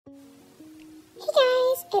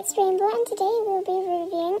it's Rainbow and today we'll be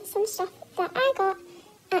reviewing some stuff that I got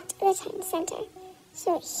at the town centre.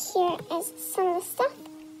 So here is some of the stuff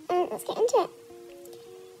and let's get into it.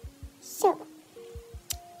 So,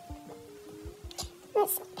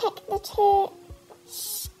 let's pick the two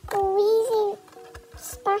squeezy,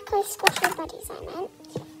 sparkly, squishy buddies I meant.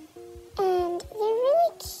 And they're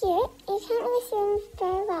really cute. You can't really see them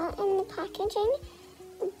very well in the packaging,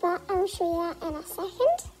 but I'll show you that in a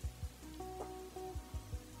second.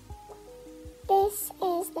 This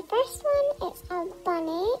is the first one. It's a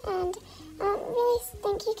bunny, and I don't really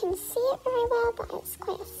think you can see it very well, but it's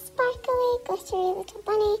quite a sparkly, glittery little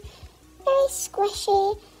bunny. Very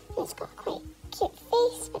squishy, and it's got a quite cute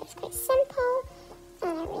face, but it's quite simple,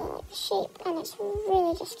 and I really like the shape, and it's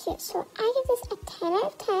really just cute. So I give this a 10 out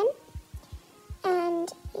of 10,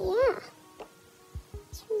 and yeah,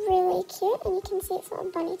 it's really cute, and you can see its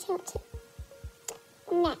little bunny tail too.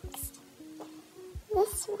 Next,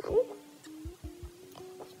 this one,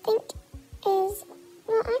 I think is,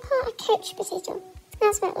 well, I call it a couch potato.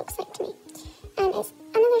 That's what it looks like to me. And it's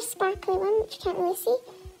another sparkly one, which you can't really see.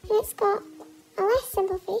 And it's got a less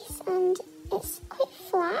simple face, and it's quite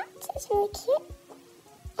flat. It's really cute.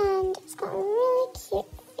 And it's got a really cute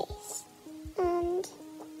face. And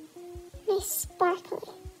nice sparkly.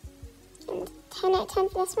 And 10 out of 10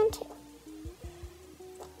 for this one too.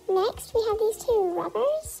 Next, we have these two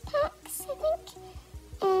rubbers packs, I think.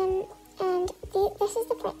 This is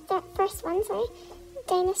the first one, sorry.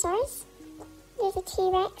 Dinosaurs. There's a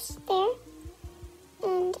T-Rex there.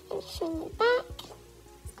 And I'm showing you the back.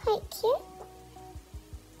 It's quite cute.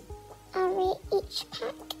 I'll rate each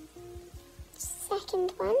pack.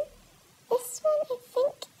 Second one. This one I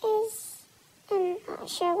think is, I'm not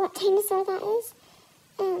sure what dinosaur that is.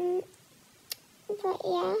 But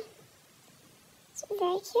yeah. It's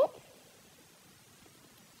very cute.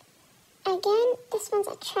 Again, this one's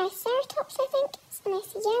a Triceratops, I think. It's a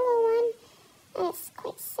nice yellow one, and it's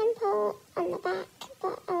quite simple on the back,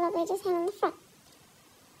 but a lovely design on the front.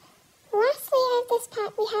 Lastly, out of this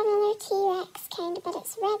pack, we have another T-Rex kind, but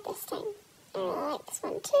it's red this time. I really like this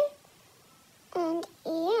one too. And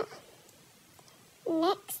yeah.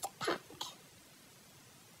 Next pack.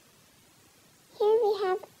 Here we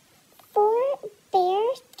have 4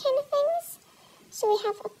 bear kind of things. So we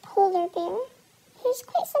have a polar bear, who's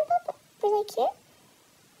quite simple, but really cute.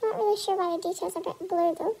 Not really sure why the details are a bit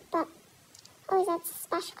blue though, but always adds a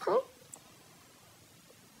splash of colour.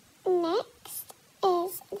 Next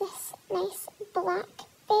is this nice black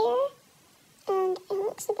bear, and it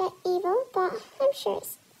looks a bit evil, but I'm sure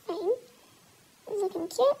it's fine. It's looking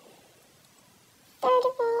cute. Third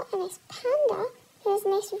of all, a nice panda who has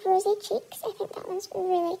nice rosy cheeks. I think that one's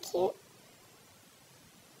really cute.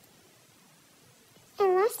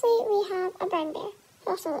 And lastly, we have a brown bear. It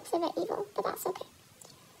also looks a bit evil, but that's okay.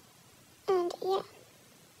 And yeah.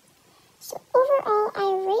 So overall,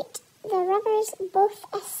 I rate the rubbers both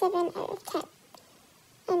a 7 out of 10.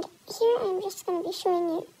 And here I'm just going to be showing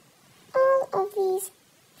you all of these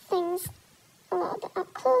things a little bit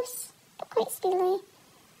up close, but quite speedily.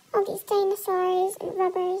 All these dinosaurs and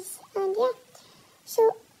rubbers, and yeah.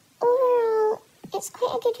 So overall, it's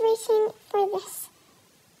quite a good rating for this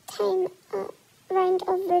time round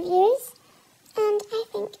of reviews. And I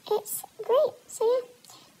think it's great. So yeah,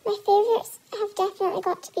 my favourites have definitely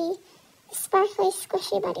got to be the sparkly,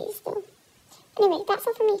 squishy buddies though. Anyway, that's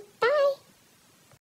all from me.